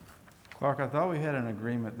Clark, I thought we had an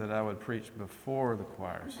agreement that I would preach before the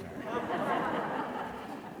choir sang.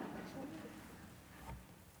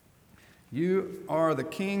 You are the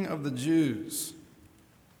King of the Jews,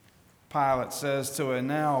 Pilate says to a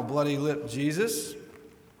now bloody-lipped Jesus.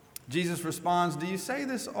 Jesus responds, do you say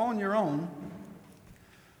this on your own,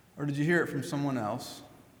 or did you hear it from someone else?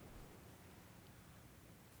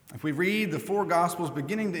 If we read the four Gospels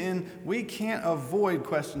beginning to end, we can't avoid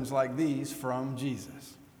questions like these from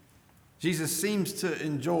Jesus. Jesus seems to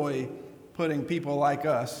enjoy putting people like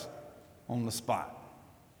us on the spot.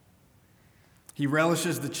 He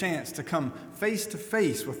relishes the chance to come face to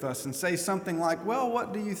face with us and say something like, well,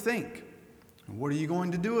 what do you think? And what are you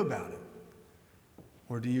going to do about it?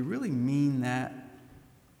 Or do you really mean that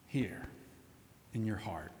here in your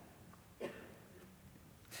heart?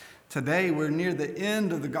 Today we're near the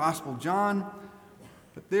end of the Gospel of John,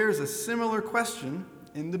 but there's a similar question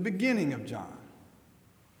in the beginning of John.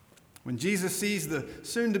 When Jesus sees the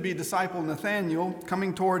soon-to-be disciple Nathanael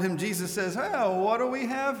coming toward him, Jesus says, oh, what do we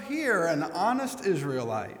have here? An honest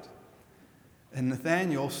Israelite. And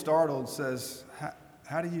Nathanael, startled, says,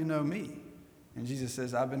 how do you know me? And Jesus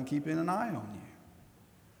says, I've been keeping an eye on you.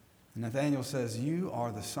 And Nathanael says, you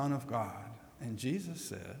are the Son of God. And Jesus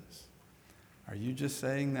says, are you just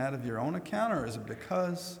saying that of your own account, or is it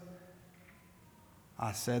because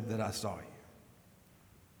I said that I saw you?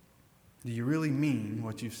 Do you really mean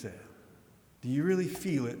what you've said? Do you really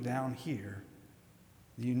feel it down here?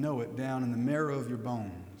 Do you know it down in the marrow of your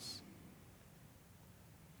bones?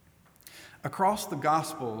 Across the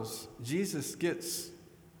Gospels, Jesus gets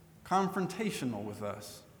confrontational with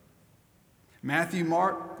us. Matthew,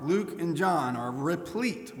 Mark, Luke, and John are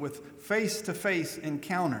replete with face-to-face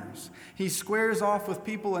encounters. He squares off with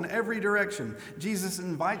people in every direction. Jesus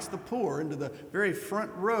invites the poor into the very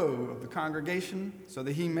front row of the congregation so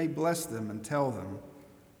that he may bless them and tell them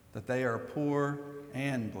that they are poor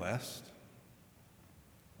and blessed.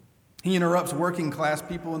 He interrupts working class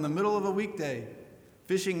people in the middle of a weekday,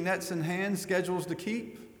 fishing nets in hand, schedules to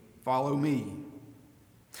keep. Follow me.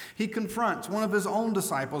 He confronts one of his own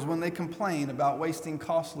disciples when they complain about wasting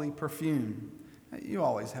costly perfume. You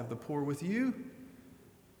always have the poor with you,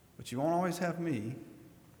 but you won't always have me.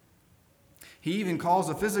 He even calls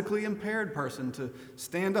a physically impaired person to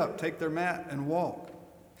stand up, take their mat, and walk.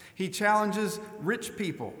 He challenges rich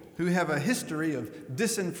people who have a history of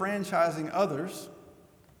disenfranchising others.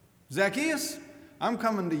 Zacchaeus, I'm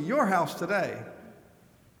coming to your house today.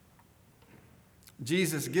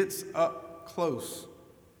 Jesus gets up close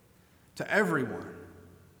to everyone,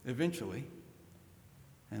 eventually,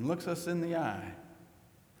 and looks us in the eye.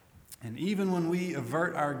 And even when we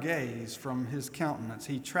avert our gaze from his countenance,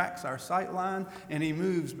 he tracks our sight line and he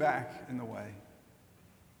moves back in the way.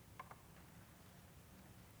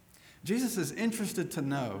 Jesus is interested to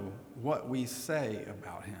know what we say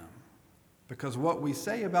about him, because what we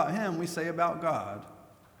say about him, we say about God.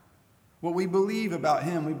 What we believe about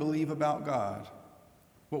him, we believe about God.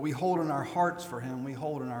 What we hold in our hearts for him, we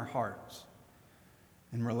hold in our hearts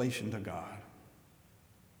in relation to God.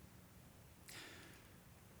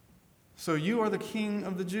 So you are the King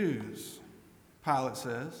of the Jews, Pilate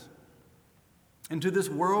says. And to this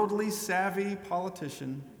worldly savvy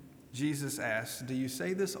politician, Jesus asks, do you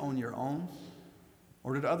say this on your own,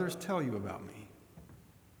 or did others tell you about me?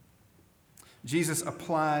 Jesus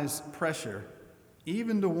applies pressure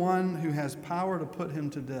even to one who has power to put him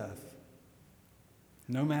to death.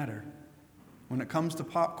 No matter. When it comes to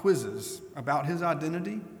pop quizzes about his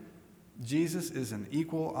identity, Jesus is an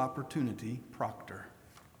equal opportunity proctor.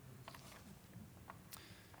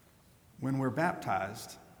 When we're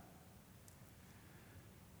baptized,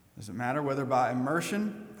 does it matter whether by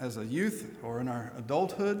immersion as a youth or in our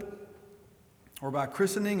adulthood, or by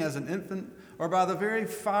christening as an infant, or by the very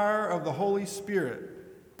fire of the Holy Spirit,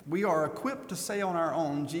 we are equipped to say on our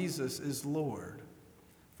own, Jesus is Lord.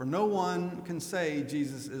 For no one can say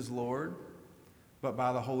Jesus is Lord but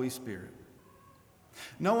by the Holy Spirit.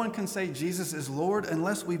 No one can say Jesus is Lord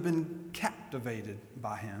unless we've been captivated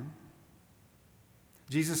by him.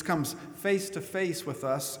 Jesus comes face to face with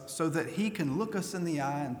us so that he can look us in the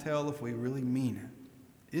eye and tell if we really mean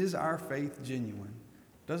it. Is our faith genuine?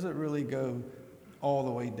 Does it really go all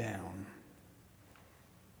the way down?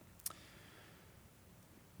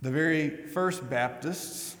 The very first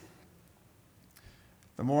Baptists,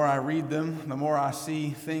 the more I read them, the more I see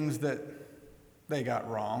things that they got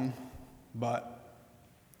wrong. But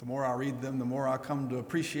the more I read them, the more I come to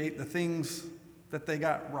appreciate the things that they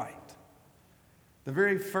got right. The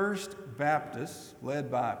very first Baptists,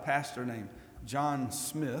 led by a pastor named John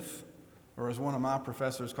Smith, or as one of my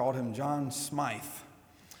professors called him, John Smythe,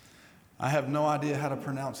 I have no idea how to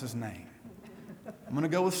pronounce his name. I'm going to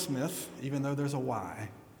go with Smith, even though there's a Y.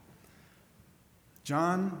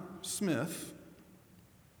 John Smith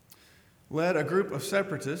led a group of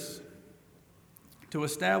separatists to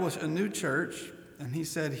establish a new church, and he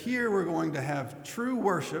said, here we're going to have true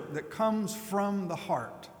worship that comes from the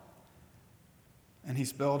heart. And he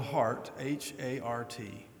spelled heart,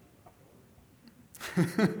 H-A-R-T.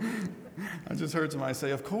 I just heard somebody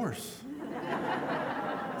say, of course.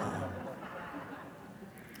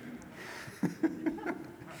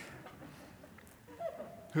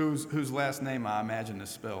 Whose last name I imagine is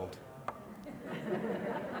spelled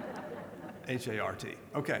H-A-R-T.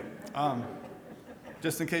 Okay,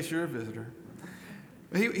 just in case you're a visitor.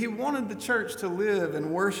 He wanted the church to live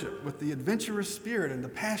and worship with the adventurous spirit and the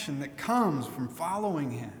passion that comes from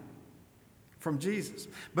following him, from Jesus.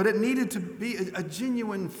 But it needed to be a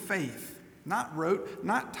genuine faith, not rote,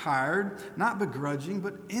 not tired, not begrudging,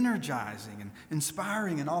 but energizing and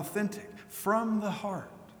inspiring and authentic from the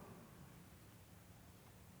heart.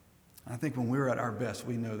 I think when we're at our best,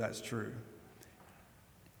 we know that's true.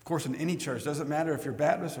 Of course, in any church, doesn't matter if you're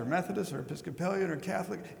Baptist or Methodist or Episcopalian or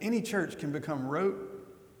Catholic, any church can become rote.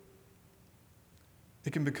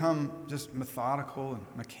 It can become just methodical and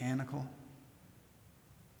mechanical.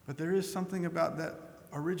 But there is something about that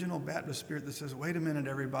original Baptist spirit that says, wait a minute,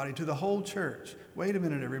 everybody, to the whole church. Wait a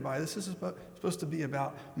minute, everybody. This is supposed to be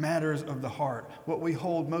about matters of the heart, what we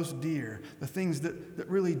hold most dear, the things that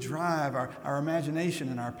really drive our imagination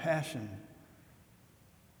and our passion.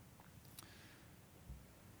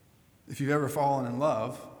 If you've ever fallen in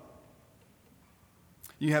love,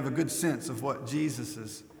 you have a good sense of what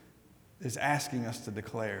Jesus is asking us to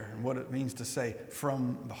declare and what it means to say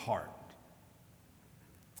from the heart.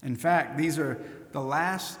 In fact, these are the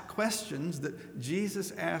last questions that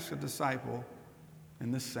Jesus asked a disciple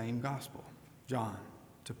in this same gospel, John,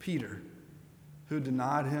 to Peter, who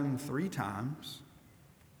denied him 3 times.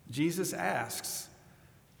 Jesus asks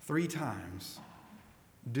 3 times,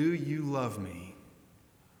 do you love me?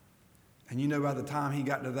 And you know, by the time he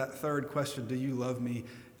got to that third question, do you love me?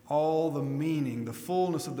 All the meaning, the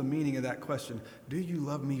fullness of the meaning of that question, do you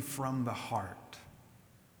love me from the heart?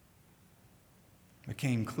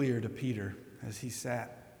 Became clear to Peter as he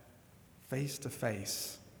sat face to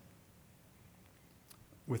face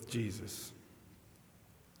with Jesus.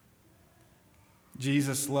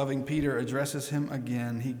 Jesus, loving Peter, addresses him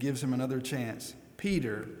again. He gives him another chance.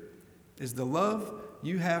 Peter, is the love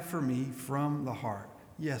you have for me from the heart?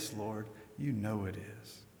 Yes, Lord, you know it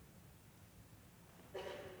is.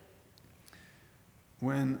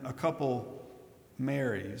 When a couple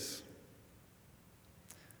marries,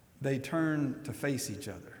 they turn to face each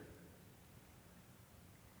other.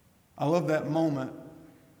 I love that moment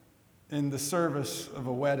in the service of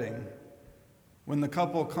a wedding when the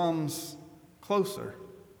couple comes closer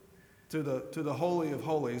to the Holy of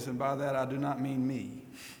Holies, and by that I do not mean me.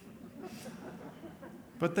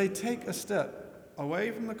 But they take a step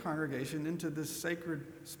away from the congregation into this sacred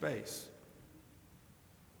space.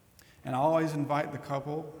 And I always invite the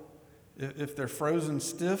couple, if they're frozen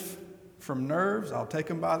stiff from nerves, I'll take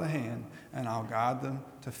them by the hand and I'll guide them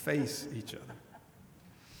to face each other.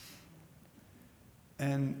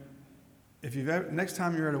 And if next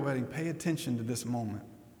time you're at a wedding, pay attention to this moment.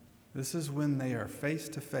 This is when they are face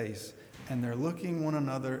to face and they're looking one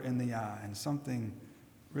another in the eye, and something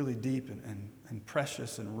really deep and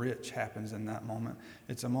precious and rich happens in that moment.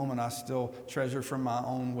 It's a moment I still treasure from my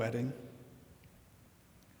own wedding.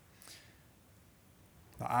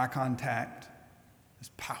 The eye contact is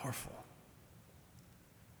powerful.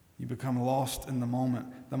 You become lost in the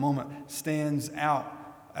moment. The moment stands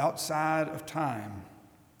outside of time,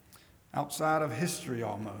 outside of history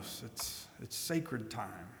almost. It's sacred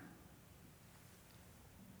time.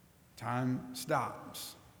 Time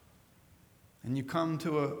stops. And you come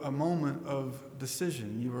to a moment of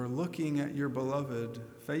decision. You are looking at your beloved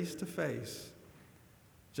face to face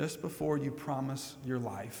just before you promise your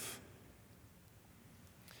life.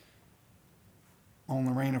 On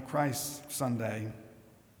the Reign of Christ Sunday,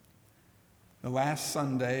 the last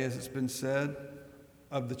Sunday, as it's been said,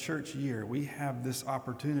 of the church year, we have this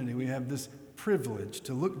opportunity, we have this privilege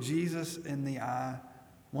to look Jesus in the eye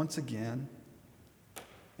once again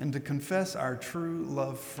and to confess our true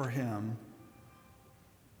love for him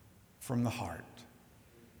from the heart.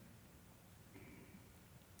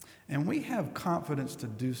 And we have confidence to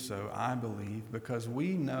do so, I believe, because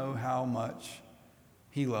we know how much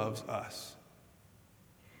he loves us.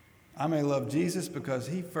 I may love Jesus because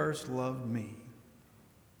he first loved me.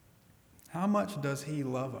 How much does he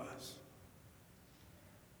love us?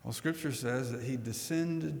 Well, Scripture says that he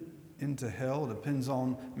descended into hell. It depends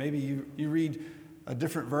on, maybe you read a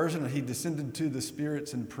different version, he descended to the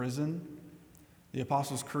spirits in prison. The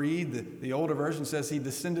Apostles' Creed, the older version says he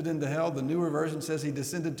descended into hell. The newer version says he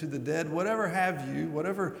descended to the dead. Whatever have you,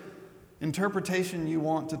 whatever interpretation you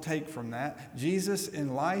want to take from that, Jesus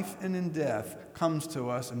in life and in death comes to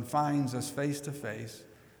us and finds us face to face.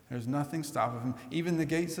 There's nothing stopping him. Even the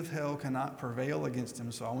gates of hell cannot prevail against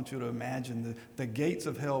him. So I want you to imagine the gates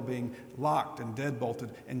of hell being locked and deadbolted,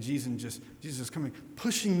 and Jesus coming,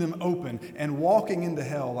 pushing them open and walking into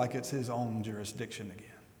hell like it's his own jurisdiction again.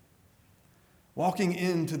 Walking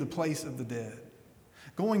into the place of the dead.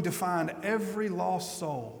 Going to find every lost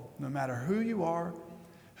soul, no matter who you are,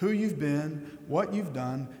 who you've been, what you've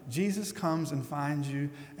done. Jesus comes and finds you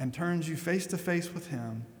and turns you face to face with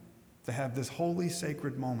him to have this holy,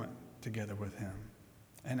 sacred moment together with him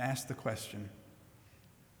and ask the question,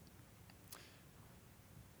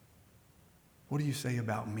 what do you say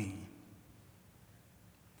about me?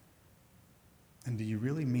 And do you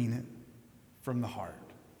really mean it from the heart?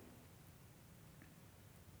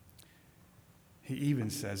 He even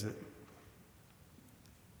says it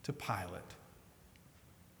to Pilate.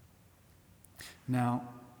 Now,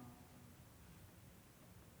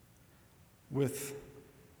 with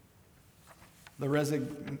the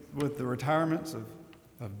retirements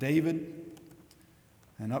of David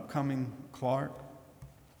and upcoming Clark,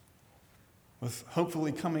 with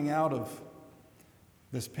hopefully coming out of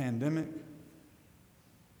this pandemic,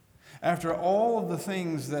 after all of the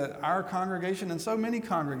things that our congregation and so many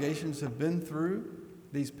congregations have been through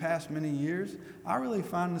these past many years, I really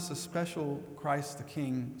find this a special Christ the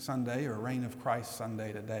King Sunday or Reign of Christ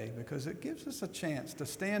Sunday today, because it gives us a chance to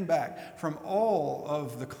stand back from all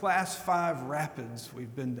of the Class 5 rapids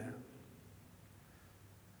we've been down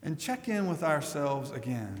and check in with ourselves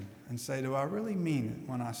again and say, do I really mean it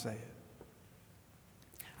when I say it?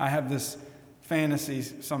 I have this fantasy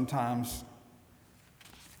sometimes.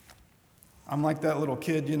 I'm like that little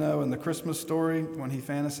kid, in the Christmas Story when he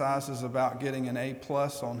fantasizes about getting an A+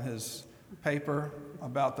 on his paper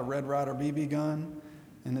about the Red Ryder BB gun,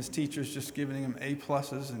 and his teacher's just giving him A+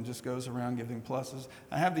 and just goes around giving pluses.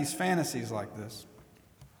 I have these fantasies like this,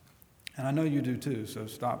 and I know you do too, so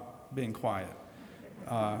stop being quiet.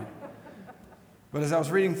 But as I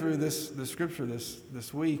was reading through this scripture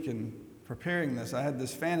this week and preparing this, I had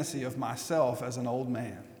this fantasy of myself as an old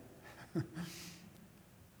man.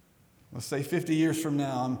 Let's say 50 years from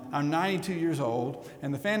now, I'm 92 years old,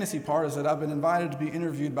 and the fantasy part is that I've been invited to be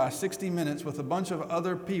interviewed by 60 Minutes with a bunch of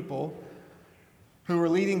other people who are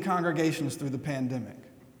leading congregations through the pandemic.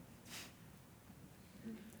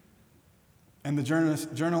 And the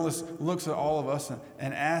journalist looks at all of us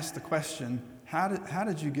and asks the question, how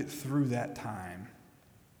did you get through that time?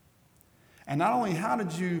 And not only how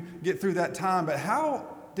did you get through that time, but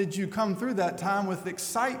how did you come through that time with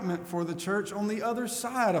excitement for the church on the other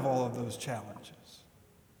side of all of those challenges?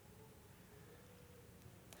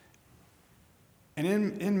 And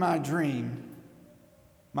in my dream,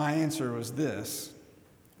 my answer was this: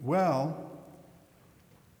 well,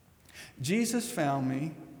 Jesus found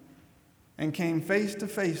me and came face to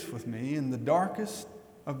face with me in the darkest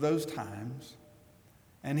of those times,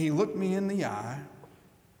 and he looked me in the eye,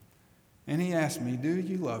 and he asked me, do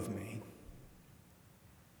you love me?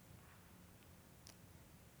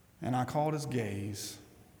 And I caught his gaze,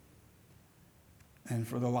 and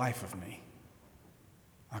for the life of me,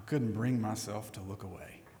 I couldn't bring myself to look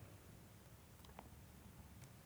away.